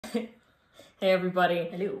Hey everybody.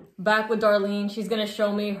 Hello. Back with Darlene. She's gonna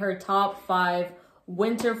show me her top 5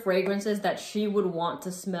 winter fragrances that she would want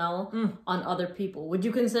to smell on other people. Would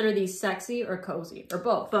you consider these sexy or cozy or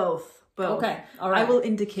both? Both. Okay, all right. I will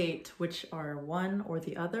indicate which are one or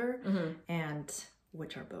the other and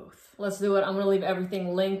which are both. Let's do it. I'm gonna leave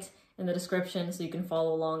everything linked in the description so you can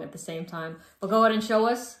follow along at the same time. But go ahead and show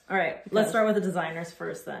us. All right, let's start with the designers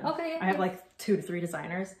first then. Okay. I have like 2 to 3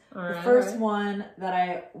 designers. All the right, first one that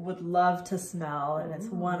I would love to smell, and it's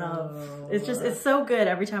one of, it's so good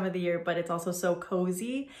every time of the year, but it's also so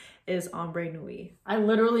cozy, is Ambre Nuit. I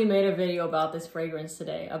literally made a video about this fragrance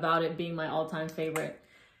today, about it being my all-time favorite.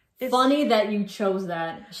 It's funny that you chose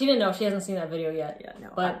that. She didn't know. She hasn't seen that video yet. Yeah,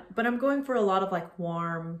 no. But I'm going for a lot of like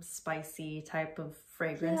warm, spicy type of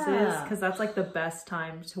fragrances because that's like the best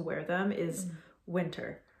time to wear them is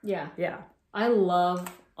winter. Yeah. Yeah. I love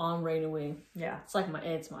Ambre Nuit. Yeah.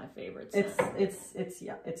 It's my favorite.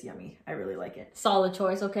 It's yummy. I really like it. Solid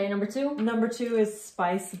choice. Okay, number 2. Number 2 is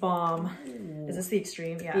Spice Bomb. Ooh. Is this the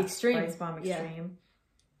Extreme? Yeah. The Extreme. Spice Bomb Extreme.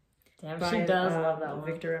 Damn, she does love that one.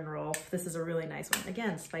 Victor and Rolf. This is a really nice one.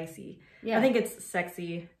 Again, spicy. Yeah. I think it's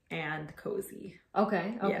sexy and cozy.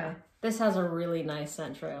 Okay. Yeah. This has a really nice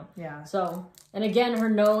scent trail. Yeah. So, and again, her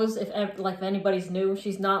nose, if anybody's new,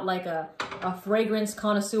 she's not like a fragrance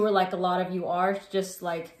connoisseur like a lot of you are. She's just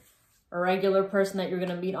like a regular person that you're going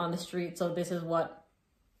to meet on the street. So this is what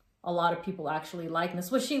a lot of people actually like. And this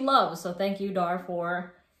is what she loves. So thank you, Dar,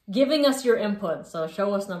 for giving us your input. So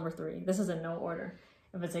show us number 3. This is in no order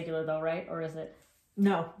in particular though, right? Or is it?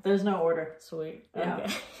 No, there's no order. Sweet. Yeah.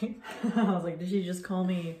 Okay. I was like, did she just call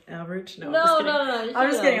me average? No, no.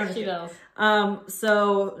 I'm just kidding. She does.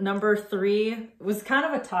 So number 3 was kind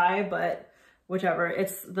of a tie, but whichever.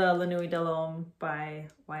 It's the La Nuit de l'Homme by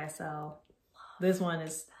YSL. This one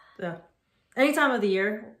is any time of the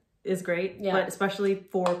year is great, but especially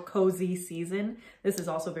for cozy season, this is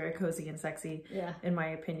also very cozy and sexy. Yeah, in my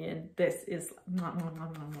opinion, this is out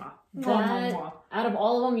of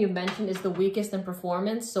all of them you mentioned is the weakest in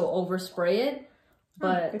performance, so overspray it.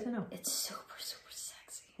 But good to know. It's super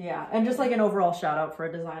sexy. Yeah, and just like an overall shout out for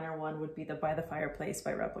a designer one would be the By the Fireplace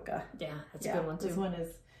by Replica. Yeah, that's a good one too. This one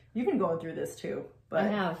is, you've been going through this too, but I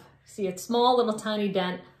have. See, it's small little tiny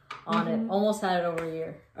dent on it. Almost had it over a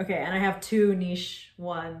year. Okay, and I have 2 niche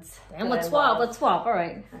ones. And let's swap. All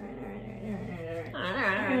right.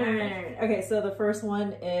 Okay, so the first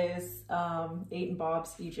one is 8 &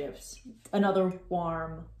 Bob's Egypt. Another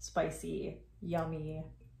warm, spicy, yummy.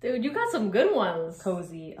 Dude, you got some good ones.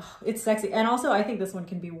 Cozy. Oh, it's sexy. And also, I think this one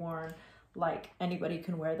can be worn. Like, anybody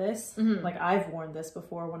can wear this. Like, I've worn this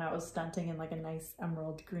before when I was stunting in like a nice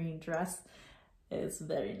emerald green dress. It's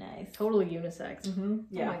very nice. Totally unisex.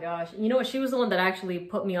 Yeah. Oh my gosh. You know what? She was the one that actually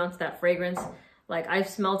put me onto that fragrance. Like, I've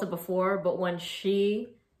smelled it before, but when she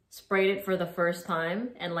sprayed it for the first time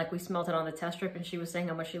and like we smelled it on the test strip and she was saying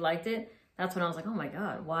how much she liked it, that's when I was like, oh my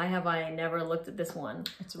God, why have I never looked at this one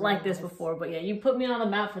like this before? But yeah, you put me on the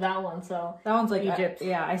map for that one. So that one's like Egypt.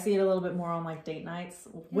 I see it a little bit more on like date nights,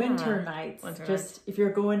 winter nights. If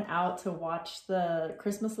you're going out to watch the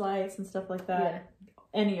Christmas lights and stuff like that. Yeah.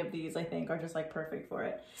 Any of these, I think, are just like perfect for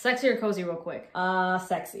it. Sexy or cozy real quick?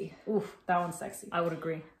 Sexy. Oof, that one's sexy. I would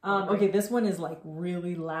agree. Okay, this one is like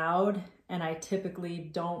really loud, and I typically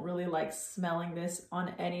don't really like smelling this on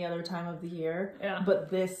any other time of the year. Yeah. But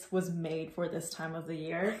this was made for this time of the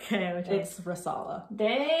year. Okay, it's Resala.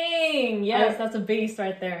 Dang! Yes, that's a beast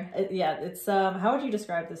right there. It's how would you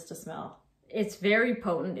describe this to smell? It's very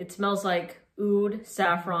potent. It smells like oud,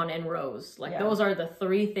 saffron, and rose. Like those are the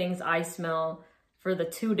 3 things I smell for the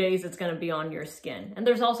 2 days it's going to be on your skin. And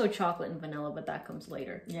there's also chocolate and vanilla, but that comes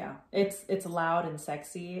later. Yeah, it's loud and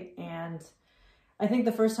sexy. And I think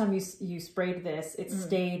the first time you sprayed this, it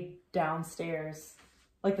stayed downstairs.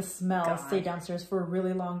 Like the smell stayed downstairs for a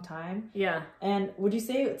really long time. Yeah. And would you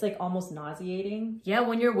say it's like almost nauseating? Yeah,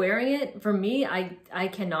 when you're wearing it, for me, I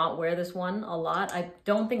cannot wear this one a lot. I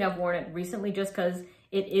don't think I've worn it recently just because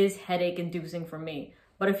it is headache inducing for me.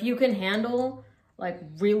 But if you can handle like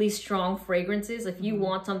really strong fragrances, if you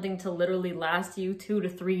want something to literally last you 2 to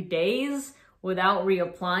 3 days without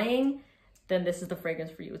reapplying, then this is the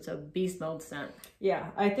fragrance for you. It's a beast mode scent.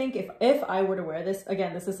 Yeah, I think if I were to wear this,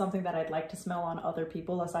 again, this is something that I'd like to smell on other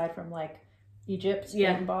people aside from like Egypt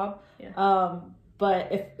and Bob. Yeah.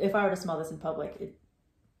 But if I were to smell this in public, it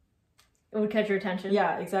would catch your attention.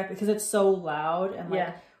 Yeah, exactly, because it's so loud and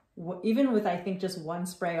like even with I think just one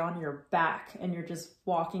spray on your back and you're just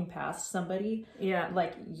walking past somebody,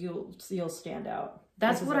 like you'll stand out.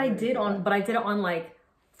 That's what I did on, but I did it on like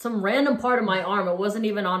some random part of my arm. It wasn't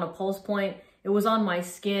even on a pulse point. It was on my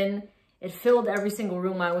skin. It filled every single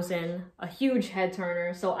room I was in. A huge head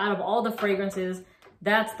turner. So out of all the fragrances,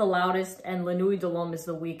 that's the loudest, and La Nuit de l'Homme is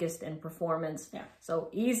the weakest in performance. Yeah. So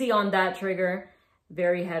easy on that trigger,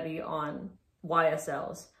 very heavy on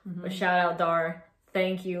YSLs. But shout out Dar.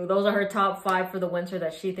 Thank you. Those are her top 5 for the winter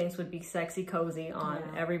that she thinks would be sexy cozy on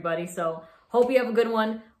everybody. So hope you have a good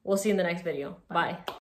one. We'll see you in the next video. Bye.